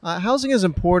Housing is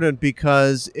important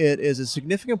because it is a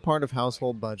significant part of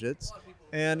household budgets,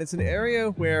 and it's an area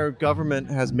where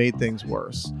government has made things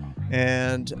worse.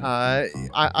 And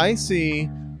I see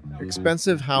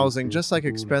expensive housing, just like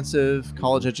expensive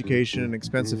college education and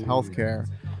expensive healthcare,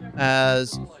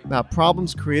 as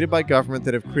problems created by government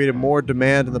that have created more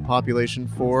demand in the population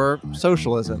for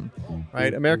socialism.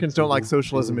 Right? Americans don't like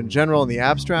socialism in general in the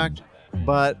abstract,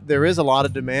 but there is a lot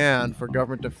of demand for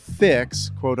government to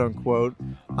fix, quote unquote,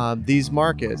 these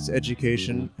markets,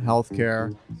 education,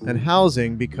 healthcare, and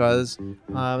housing, because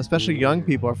especially young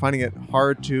people are finding it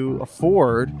hard to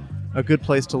afford a good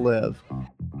place to live.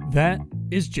 That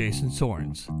is Jason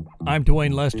Sorens. I'm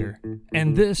Dwayne Lester,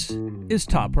 and this is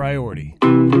Top Priority.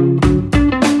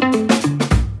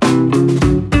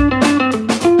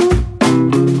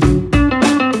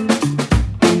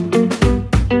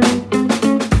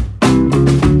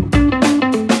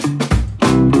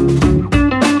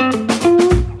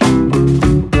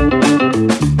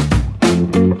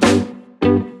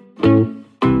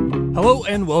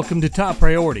 And welcome to Top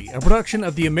Priority, a production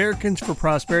of the Americans for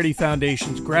Prosperity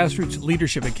Foundation's Grassroots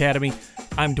Leadership Academy.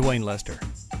 I'm Dwayne Lester.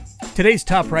 Today's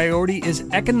top priority is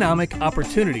economic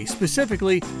opportunity.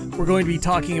 Specifically, we're going to be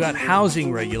talking about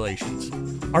housing regulations.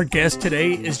 Our guest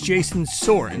today is Jason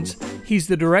Sorens. He's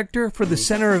the director for the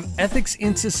Center of Ethics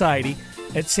in Society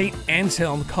at St.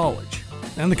 Anselm College.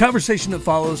 Now, in the conversation that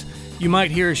follows, you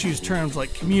might hear us use terms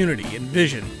like community and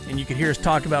vision, and you can hear us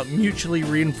talk about mutually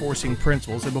reinforcing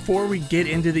principles. And before we get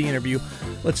into the interview,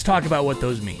 let's talk about what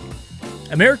those mean.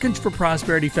 Americans for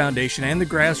Prosperity Foundation and the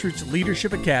Grassroots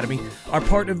Leadership Academy are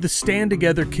part of the Stand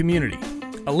Together community.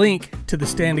 A link to the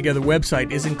Stand Together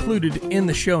website is included in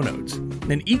the show notes.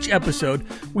 In each episode,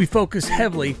 we focus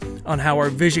heavily on how our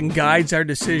vision guides our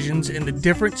decisions in the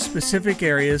different specific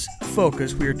areas of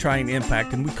focus we are trying to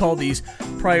impact, and we call these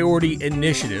priority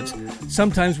initiatives.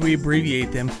 Sometimes we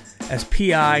abbreviate them as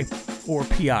PI or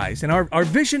PIs, and our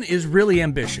vision is really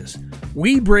ambitious.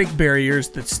 We break barriers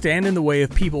that stand in the way of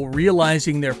people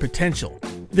realizing their potential.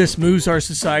 This moves our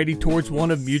society towards one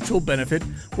of mutual benefit,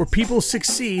 where people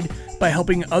succeed by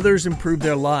helping others improve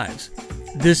their lives.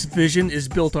 This vision is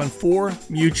built on 4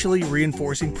 mutually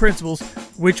reinforcing principles,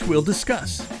 which we'll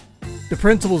discuss. The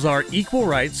principles are equal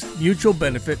rights, mutual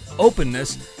benefit,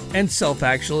 openness, and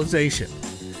self-actualization.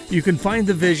 You can find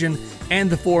the vision and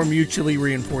the 4 mutually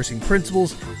reinforcing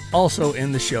principles also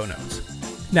in the show notes.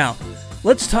 Now,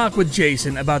 let's talk with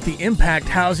Jason about the impact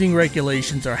housing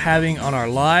regulations are having on our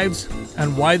lives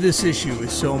and why this issue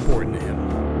is so important to him.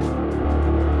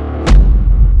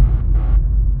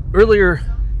 Earlier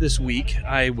this week,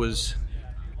 I was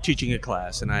teaching a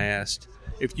class, and I asked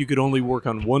if you could only work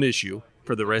on one issue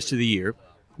for the rest of the year,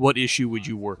 what issue would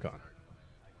you work on?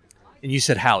 And you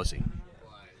said housing.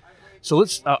 So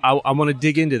I want to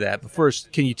dig into that. But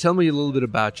first, can you tell me a little bit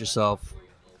about yourself?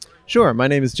 Sure. My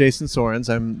name is Jason Sorens.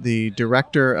 I'm the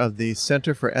director of the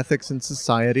Center for Ethics in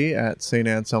Society at St.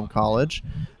 Anselm College,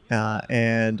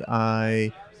 and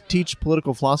I teach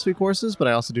political philosophy courses, but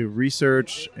I also do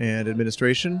research and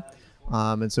administration.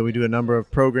 And so we do a number of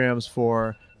programs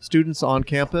for students on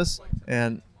campus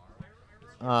and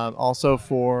also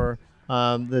for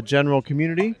the general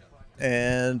community.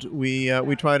 And we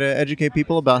try to educate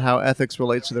people about how ethics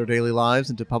relates to their daily lives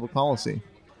and to public policy.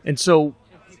 And so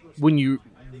when you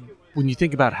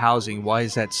think about housing, why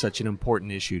is that such an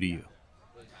important issue to you?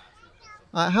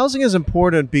 Housing is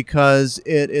important because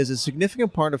it is a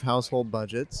significant part of household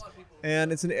budgets,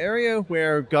 and it's an area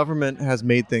where government has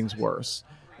made things worse.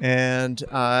 And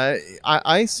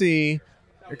I see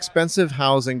expensive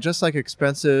housing, just like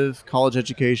expensive college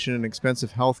education and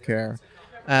expensive healthcare,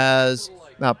 as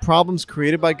problems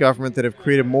created by government that have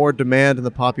created more demand in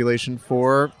the population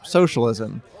for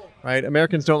socialism. Right?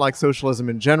 Americans don't like socialism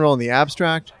in general in the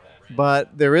abstract,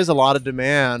 but there is a lot of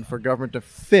demand for government to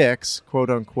fix, quote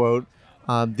unquote,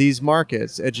 these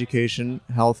markets, education,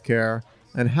 healthcare,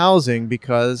 and housing,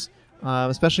 because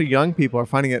especially young people are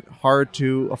finding it hard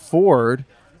to afford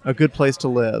a good place to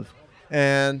live.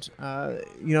 And,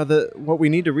 what we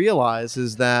need to realize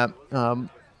is that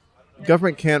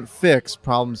government can't fix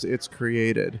problems it's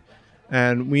created.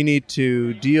 And we need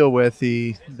to deal with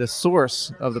the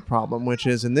source of the problem, which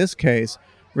is, in this case,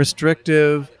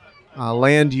 restrictive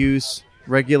land use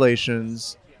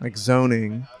regulations like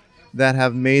zoning that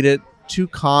have made it too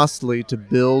costly to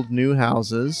build new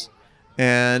houses,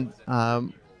 and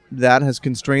that has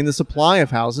constrained the supply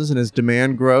of houses, and as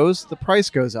demand grows, the price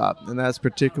goes up. And that's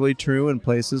particularly true in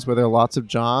places where there are lots of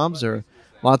jobs or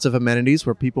lots of amenities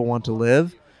where people want to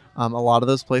live. A lot of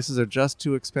those places are just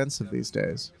too expensive these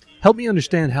days. Help me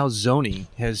understand how zoning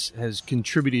has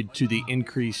contributed to the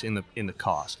increase in the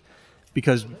cost.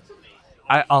 because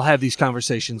I'll have these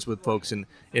conversations with folks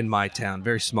in my town,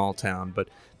 very small town, but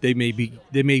they may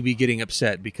be getting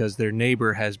upset because their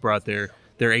neighbor has brought their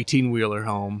 18-wheeler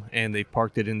home and they've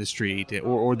parked it in the street,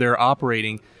 or they're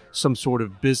operating some sort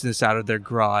of business out of their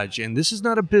garage. And this is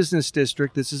not a business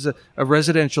district. This is a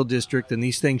residential district, and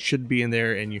these things should be in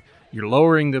there. And you're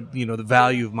lowering the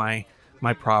value of my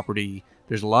property.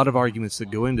 There's a lot of arguments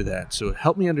that go into that. So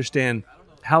help me understand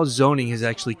how zoning has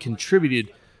actually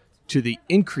contributed to the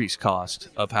increased cost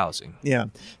of housing. Yeah.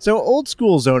 So old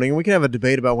school zoning, we can have a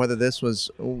debate about whether this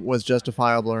was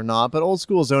justifiable or not, but old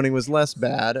school zoning was less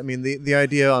bad. I mean, the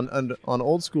idea on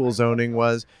old school zoning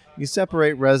was you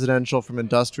separate residential from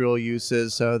industrial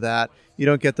uses so that you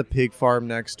don't get the pig farm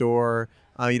next door,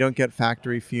 you don't get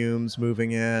factory fumes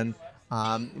moving in.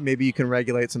 Maybe you can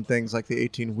regulate some things like the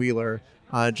 18-wheeler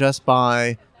just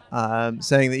by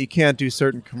saying that you can't do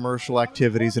certain commercial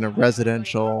activities in a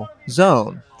residential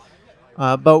zone.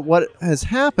 But what has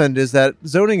happened is that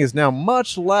zoning is now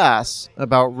much less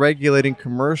about regulating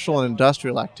commercial and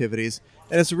industrial activities,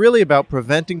 and it's really about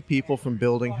preventing people from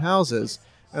building houses.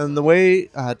 And the way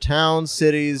towns,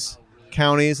 cities,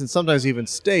 counties, and sometimes even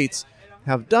states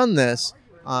have done this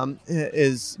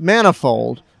is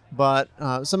manifold, but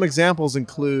some examples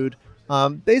include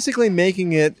basically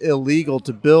making it illegal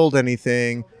to build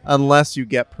anything unless you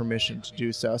get permission to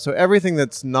do so. So everything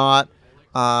that's not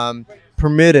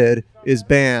permitted is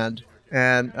banned,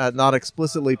 and not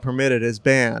explicitly permitted is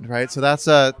banned, right? So that's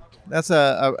an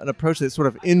approach that sort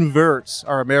of inverts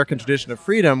our American tradition of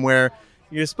freedom, where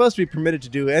you're supposed to be permitted to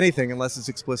do anything unless it's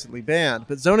explicitly banned.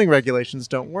 But zoning regulations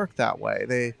don't work that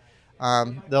way.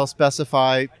 They'll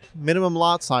specify minimum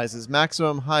lot sizes,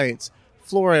 maximum heights,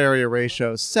 floor area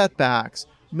ratios, setbacks,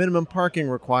 minimum parking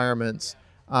requirements.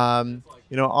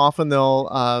 Often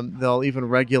they'll even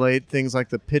regulate things like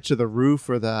the pitch of the roof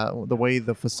or the way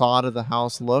the facade of the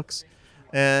house looks,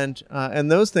 and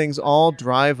those things all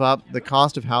drive up the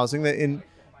cost of housing. That in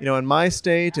my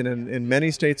state and in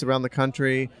many states around the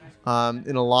country,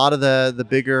 in a lot of the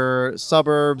bigger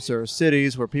suburbs or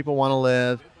cities where people want to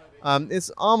live, it's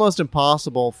almost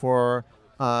impossible for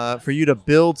you to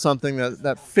build something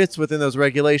that fits within those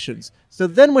regulations. So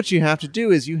then what you have to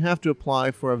do is you have to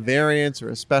apply for a variance or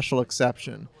a special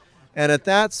exception. And at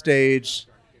that stage,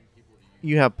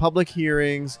 you have public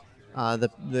hearings.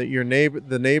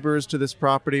 The neighbors to this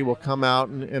property will come out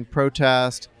and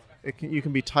protest. You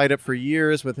can be tied up for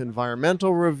years with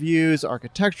environmental reviews,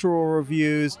 architectural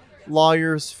reviews,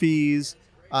 lawyers' fees.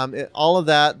 All of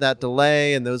that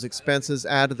delay and those expenses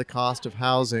add to the cost of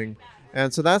housing.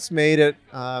 And so that's made it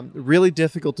really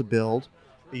difficult to build.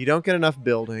 You don't get enough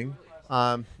building.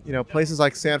 Places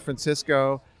like San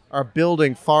Francisco are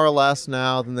building far less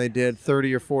now than they did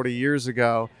 30 or 40 years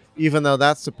ago, even though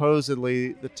that's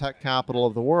supposedly the tech capital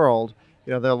of the world.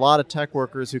 There are a lot of tech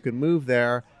workers who can move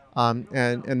there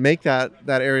and make that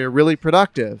area really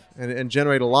productive and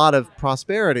generate a lot of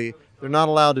prosperity. They're not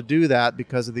allowed to do that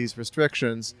because of these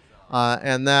restrictions.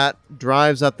 And that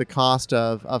drives up the cost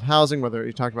of housing, whether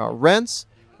you're talking about rents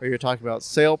or you're talking about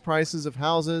sale prices of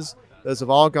houses. Those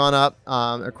have all gone up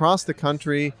across the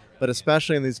country, but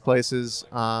especially in these places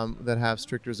that have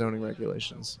stricter zoning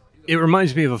regulations. It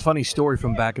reminds me of a funny story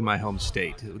from back in my home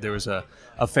state. There was a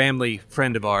family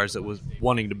friend of ours that was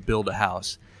wanting to build a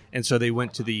house. And so they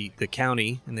went to the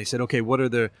county and they said, okay, what are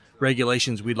the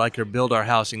regulations we'd like to build our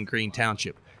house in Green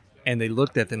Township? And they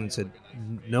looked at them and said,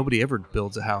 nobody ever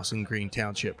builds a house in Green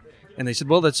Township. And they said,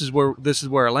 well, this is where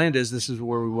our land is. This is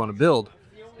where we want to build.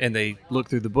 And they looked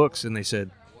through the books and they said,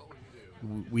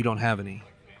 we don't have any.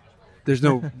 There's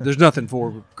nothing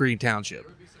for Green Township.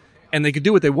 And they could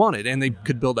do what they wanted, and they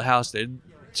could build a house there.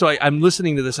 So I'm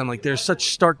listening to this. I'm like, there's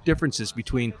such stark differences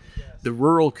between the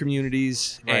rural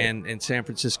communities and San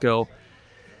Francisco.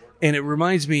 And it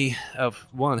reminds me of,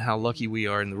 one, how lucky we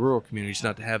are in the rural communities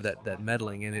not to have that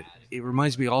meddling. And it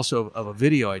reminds me also of a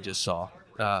video I just saw.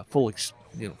 Full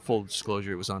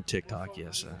disclosure, it was on TikTok.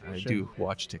 Yes, I do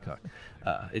watch TikTok.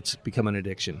 It's become an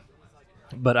addiction.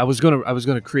 But I was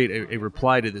gonna create a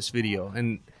reply to this video,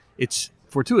 and it's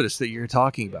fortuitous that you're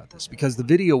talking about this, because the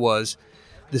video was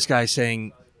this guy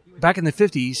saying back in the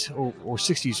 50s or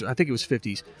 60s, I think it was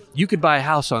 50s, you could buy a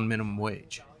house on minimum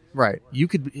wage. Right. You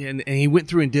could, and he went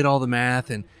through and did all the math,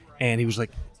 and he was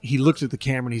like, he looked at the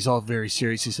camera and he's all very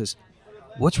serious. He says,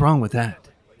 what's wrong with that?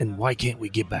 And why can't we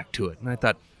get back to it? And I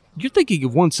thought, you're thinking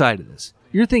of one side of this.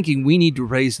 You're thinking we need to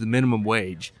raise the minimum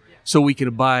wage so we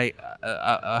can buy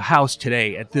a house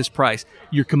today at this price.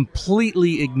 You're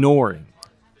completely ignoring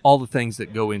all the things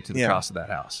that go into the cost of that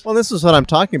house. Well, this is what I'm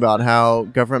talking about, how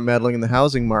government meddling in the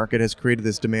housing market has created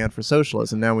this demand for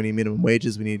socialism. Now we need minimum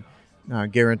wages, we need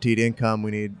guaranteed income.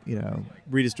 We need,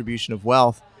 redistribution of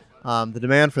wealth. The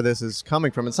demand for this is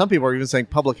coming from, and some people are even saying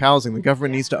public housing. The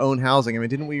government needs to own housing. I mean,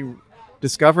 didn't we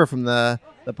discover from the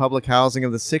public housing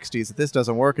of the 60s that this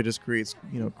doesn't work? It just creates,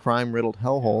 crime-riddled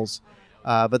hellholes.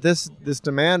 But this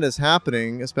demand is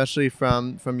happening, especially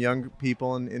from young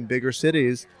people in bigger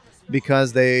cities,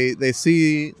 because they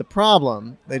see the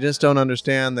problem. They just don't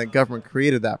understand that government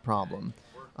created that problem.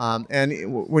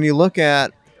 When you look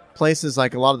at places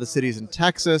like a lot of the cities in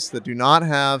Texas that do not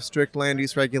have strict land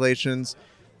use regulations,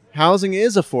 housing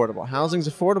is affordable. Housing's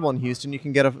affordable in Houston. You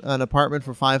can get an apartment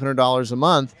for $500 a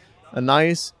month, a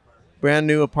nice, brand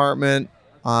new apartment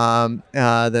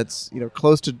that's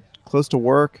close to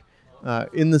work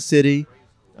in the city.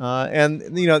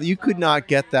 And you could not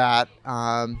get that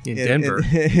in Denver.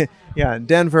 In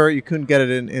Denver. You couldn't get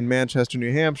it in Manchester,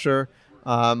 New Hampshire,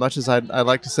 much as I'd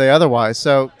like to say otherwise.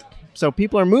 So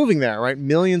people are moving there, right?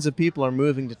 Millions of people are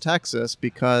moving to Texas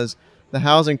because the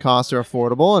housing costs are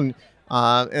affordable, and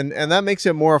that makes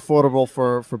it more affordable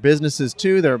for businesses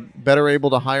too. They're better able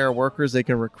to hire workers. They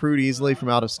can recruit easily from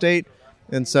out of state,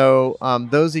 and so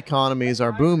those economies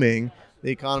are booming.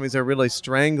 The economies that are really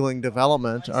strangling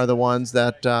development are the ones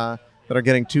that are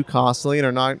getting too costly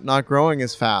and are not growing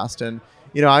as fast. And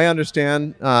I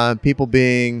understand people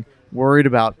being worried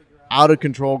about out of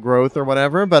control growth or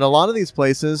whatever, but a lot of these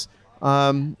places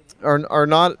are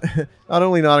not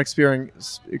only not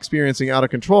experiencing out of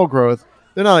control growth,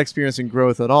 they're not experiencing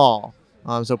growth at all.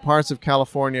 So parts of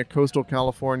California, coastal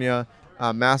California,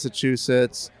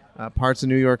 Massachusetts, parts of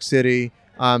New York City,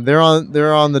 they're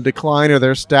on the decline, or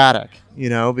they're static,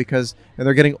 because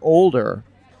they're getting older,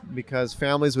 because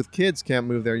families with kids can't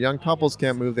move there, young couples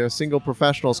can't move there, single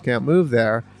professionals can't move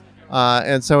there,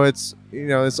 and so it's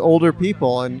older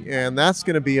people, and that's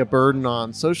going to be a burden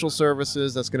on social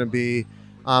services. That's going to be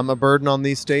a burden on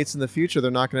these states in the future.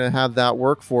 They're not going to have that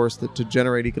workforce to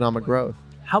generate economic growth.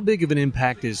 How big of an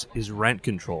impact is rent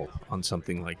control on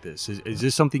something like this? Is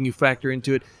this something you factor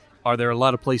into it? Are there a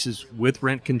lot of places with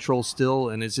rent control still,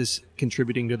 and is this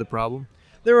contributing to the problem?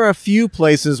 There are a few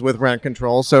places with rent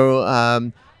control.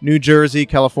 So New Jersey,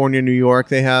 California, New York,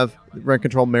 they have rent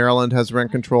control. Maryland has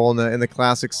rent control in the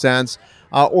classic sense.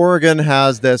 Oregon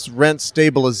has this rent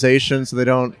stabilization, so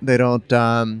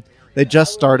they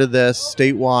just started this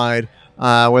statewide,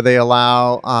 where they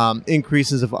allow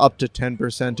increases of up to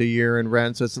 10% a year in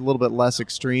rent. So it's a little bit less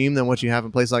extreme than what you have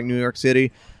in places like New York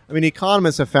City. I mean,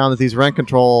 economists have found that these rent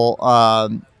control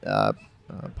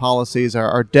policies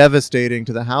are devastating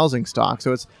to the housing stock.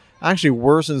 So it's actually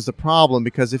worsens the problem,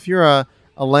 because if you're a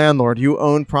landlord, you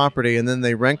own property and then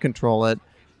they rent control it,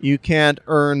 you can't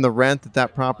earn the rent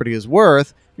that property is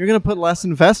worth. You're going to put less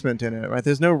investment in it, right?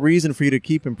 There's no reason for you to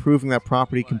keep improving that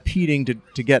property, competing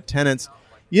to get tenants.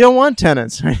 You don't want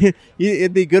tenants, right?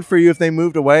 It'd be good for you if they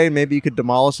moved away, and maybe you could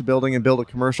demolish the building and build a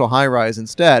commercial high-rise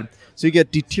instead. So you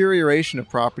get deterioration of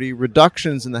property,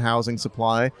 reductions in the housing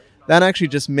supply. That actually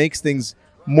just makes things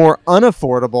more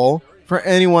unaffordable for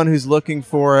anyone who's looking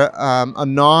for a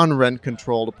non-rent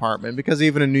controlled apartment. Because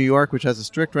even in New York, which has a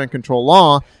strict rent control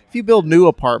law, if you build new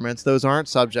apartments, those aren't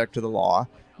subject to the law.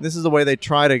 This is the way they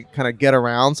try to kind of get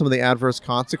around some of the adverse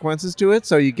consequences to it.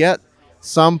 So you get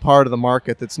some part of the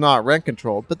market that's not rent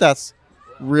controlled, but that's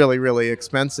really, really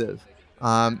expensive.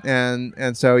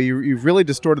 And so you've really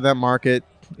distorted that market.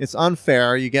 It's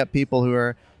unfair. You get people who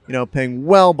are, paying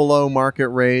well below market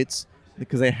rates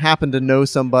because they happen to know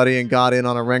somebody and got in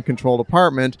on a rent controlled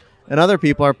apartment, and other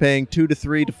people are paying 2 to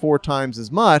 3 to 4 times as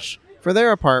much for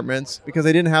their apartments because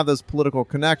they didn't have those political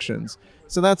connections.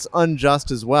 So that's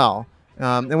unjust as well.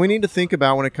 And we need to think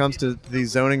about, when it comes to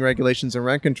these zoning regulations and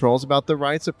rent controls, about the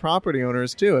rights of property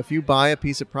owners too. If you buy a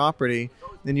piece of property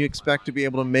and you expect to be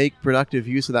able to make productive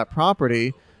use of that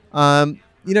property,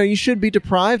 you should be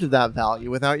deprived of that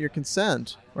value without your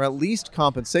consent, or at least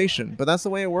compensation. But that's the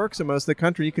way it works in most of the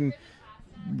country. You can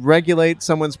regulate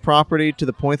someone's property to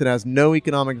the point that it has no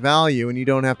economic value, and you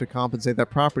don't have to compensate that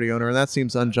property owner, and that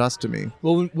seems unjust to me.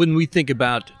 Well, when we think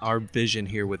about our vision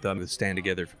here with the Stand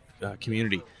Together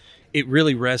community, it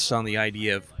really rests on the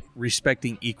idea of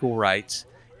respecting equal rights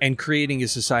and creating a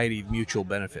society of mutual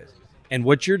benefit. And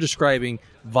what you're describing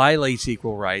violates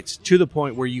equal rights to the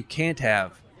point where you can't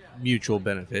have mutual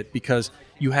benefit, because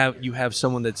you have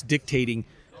someone that's dictating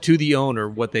to the owner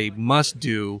what they must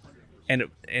do, and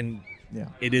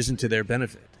it isn't to their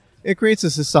benefit. It creates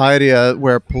a society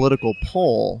where political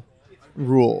pull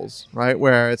rules, right?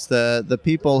 Where it's the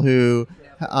people who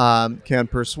can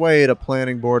persuade a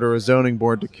planning board or a zoning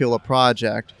board to kill a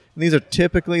project. And these are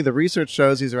typically, the research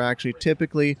shows these are actually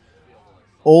typically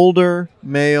older,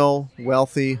 male,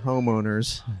 wealthy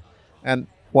homeowners. And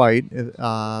white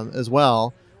as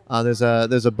well. There's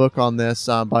a book on this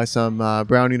by some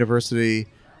Brown University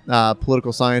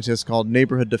political scientists called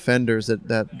Neighborhood Defenders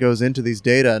that goes into these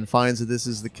data and finds that this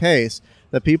is the case,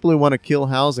 that people who want to kill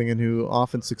housing and who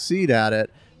often succeed at it,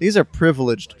 these are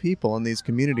privileged people in these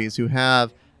communities who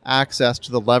have access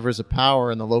to the levers of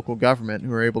power in the local government,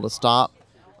 who are able to stop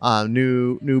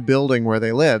new building where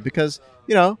they live. Because,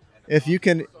 if you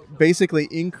can basically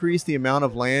increase the amount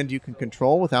of land you can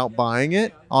control without buying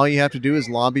it, all you have to do is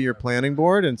lobby your planning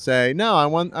board and say, no, I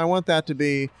want that to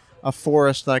be a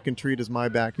forest that I can treat as my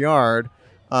backyard.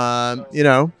 Then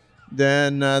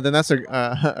that's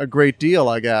a great deal,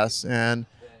 I guess. And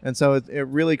so it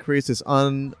really creates this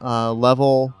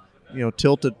unlevel,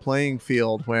 tilted playing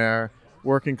field where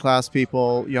working class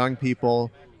people, young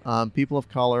people, people of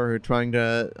color who are trying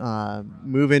to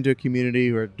move into a community,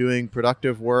 who are doing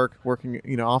productive work, working,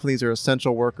 often these are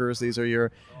essential workers. These are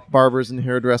your barbers and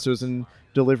hairdressers and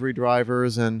delivery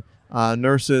drivers and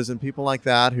nurses and people like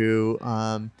that who,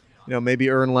 maybe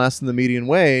earn less than the median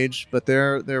wage, but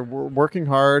they're working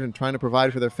hard and trying to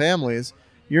provide for their families.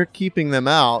 You're keeping them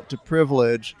out to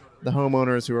privilege the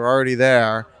homeowners who are already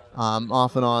there,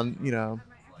 often on,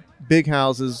 big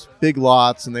houses, big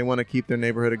lots, and they want to keep their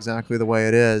neighborhood exactly the way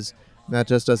it is. And that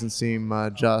just doesn't seem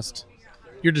just.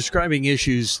 You're describing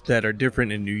issues that are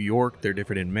different in New York. They're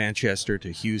different in Manchester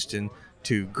to Houston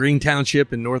to Green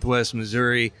Township in Northwest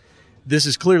Missouri. This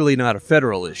is clearly not a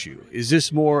federal issue. Is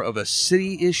this more of a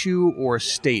city issue or a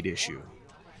state issue?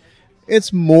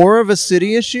 It's more of a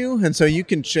city issue, and so you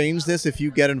can change this if you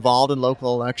get involved in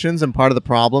local elections. And part of the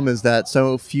problem is that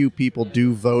so few people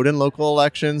do vote in local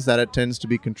elections that it tends to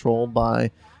be controlled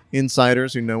by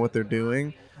insiders who know what they're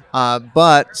doing.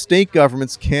 But state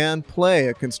governments can play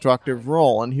a constructive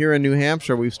role. And here in New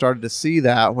Hampshire, we've started to see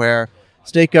that, where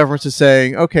state governments are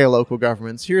saying, okay, local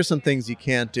governments, here's some things you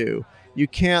can't do. You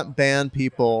can't ban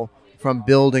people from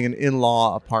building an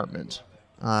in-law apartment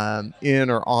in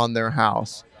or on their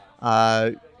house.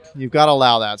 You've got to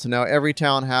allow that. So now every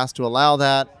town has to allow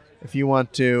that. If you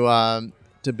want to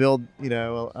build,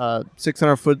 a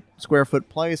 600 square foot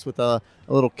place with a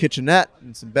little kitchenette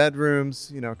and some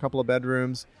bedrooms, a couple of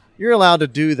bedrooms, you're allowed to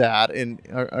do that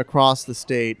across the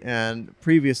state. And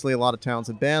previously, a lot of towns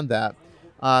had banned that.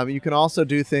 You can also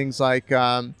do things like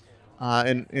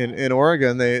in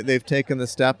Oregon, they've taken the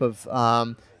step of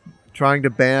trying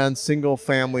to ban single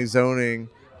family zoning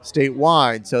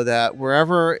statewide, so that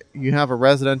wherever you have a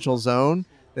residential zone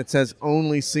that says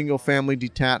only single-family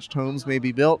detached homes may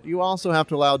be built, you also have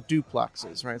to allow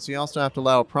duplexes, right? So you also have to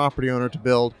allow a property owner to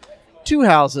build two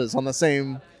houses on the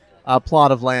same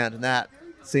plot of land, and that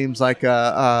seems like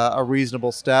a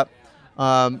reasonable step.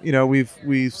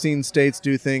 We've seen states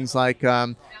do things like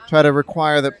try to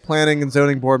require that planning and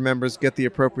zoning board members get the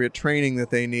appropriate training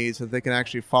that they need so that they can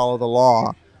actually follow the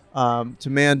law, to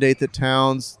mandate that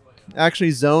towns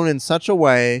actually zone in such a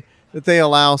way that they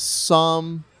allow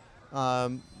sometimes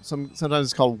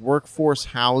it's called workforce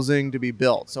housing to be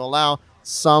built. So allow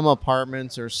some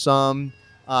apartments or some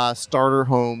starter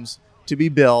homes to be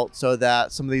built so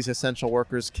that some of these essential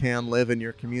workers can live in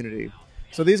your community.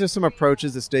 So these are some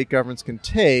approaches that state governments can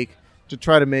take to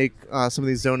try to make some of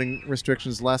these zoning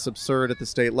restrictions less absurd at the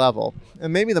state level.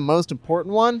 And maybe the most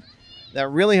important one that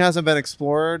really hasn't been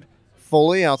explored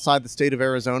fully outside the state of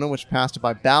Arizona, which passed a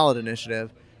by ballot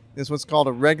initiative, is what's called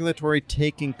a regulatory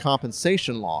taking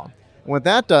compensation law. And what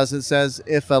that does is says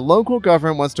if a local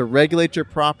government wants to regulate your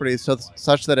property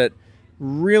such that it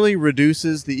really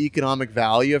reduces the economic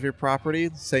value of your property,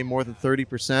 say more than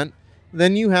 30%,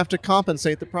 then you have to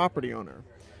compensate the property owner.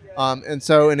 And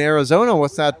so in Arizona,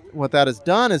 what that has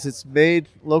done is it's made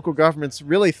local governments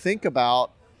really think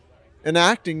about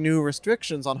enacting new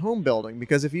restrictions on home building,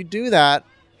 because if you do that,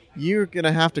 you're going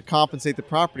to have to compensate the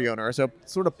property owner. So it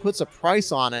sort of puts a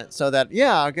price on it so that,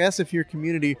 I guess if your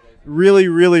community really,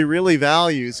 really, really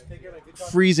values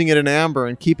freezing it in amber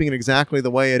and keeping it exactly the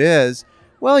way it is,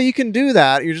 well, you can do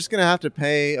that. You're just going to have to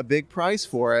pay a big price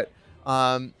for it.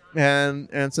 And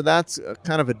so that's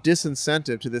kind of a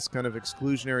disincentive to this kind of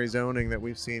exclusionary zoning that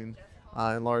we've seen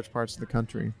in large parts of the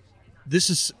country. This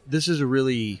is a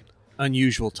really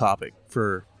unusual topic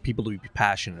for people to be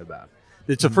passionate about.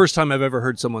 It's the first time I've ever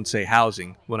heard someone say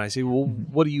housing. When I say, well,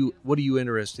 what are you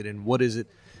interested in? What is it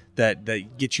that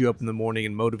gets you up in the morning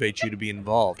and motivates you to be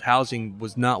involved? Housing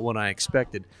was not what I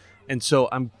expected. And so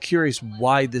I'm curious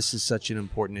why this is such an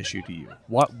important issue to you.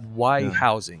 Why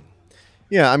housing?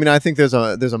 Yeah, I mean, I think there's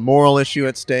a moral issue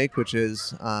at stake, which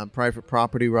is private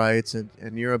property rights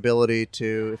and your ability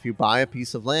to, if you buy a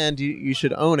piece of land, you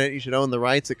should own it. You should own the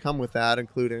rights that come with that,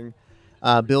 including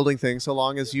building things, so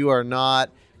long as you are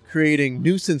not creating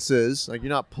nuisances, like you're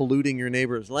not polluting your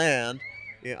neighbor's land,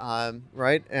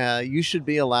 right? You should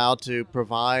be allowed to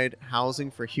provide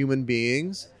housing for human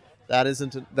beings. That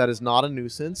is not a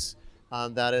nuisance.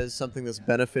 That is something that's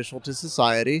beneficial to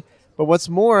society. But what's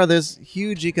more, there's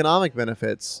huge economic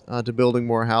benefits to building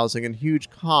more housing and huge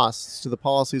costs to the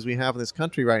policies we have in this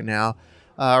country right now.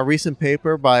 A recent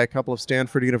paper by a couple of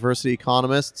Stanford University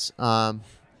economists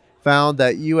found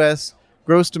that U.S.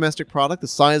 gross domestic product, the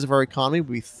size of our economy,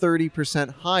 would be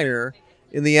 30% higher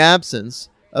in the absence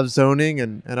of zoning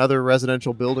and other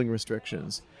residential building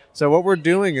restrictions. So what we're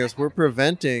doing is we're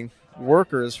preventing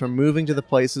workers from moving to the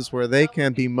places where they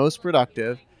can be most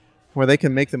productive, where they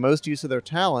can make the most use of their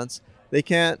talents. They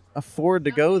can't afford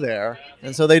to go there,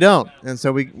 and so they don't. And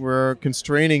so we're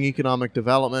constraining economic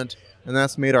development, and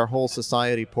that's made our whole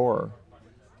society poorer.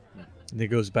 And it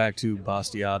goes back to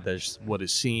Bastiat, there's what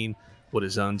is seen, what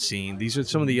is unseen. These are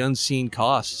some of the unseen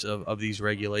costs of these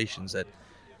regulations that,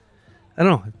 I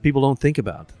don't know, people don't think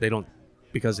about. They don't,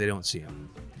 because they don't see them.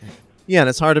 Yeah, and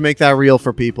it's hard to make that real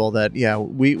for people that,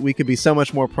 we could be so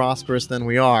much more prosperous than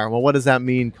we are. Well, what does that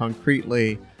mean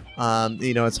concretely?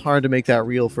 It's hard to make that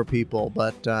real for people,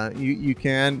 but you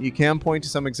can point to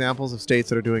some examples of states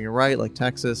that are doing it right, like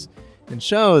Texas, and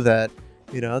show that,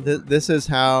 this is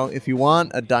how, if you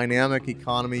want a dynamic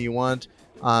economy, you want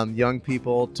young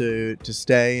people to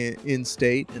stay in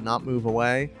state and not move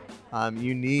away,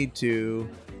 you need to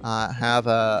have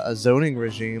a zoning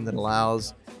regime that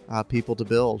allows people to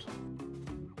build.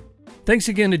 Thanks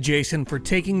again to Jason for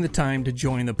taking the time to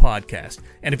join the podcast.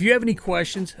 And if you have any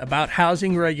questions about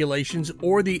housing regulations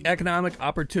or the Economic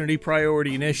Opportunity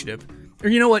Priority Initiative,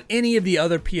 or any of the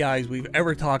other PIs we've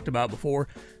ever talked about before,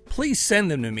 please send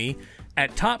them to me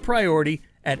at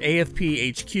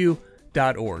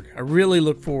toppriority@afphq.org. I really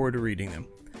look forward to reading them.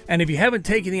 And if you haven't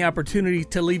taken the opportunity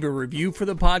to leave a review for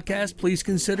the podcast, please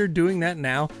consider doing that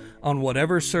now on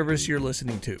whatever service you're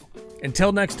listening to.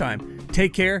 Until next time,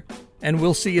 take care, and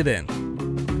we'll see you then.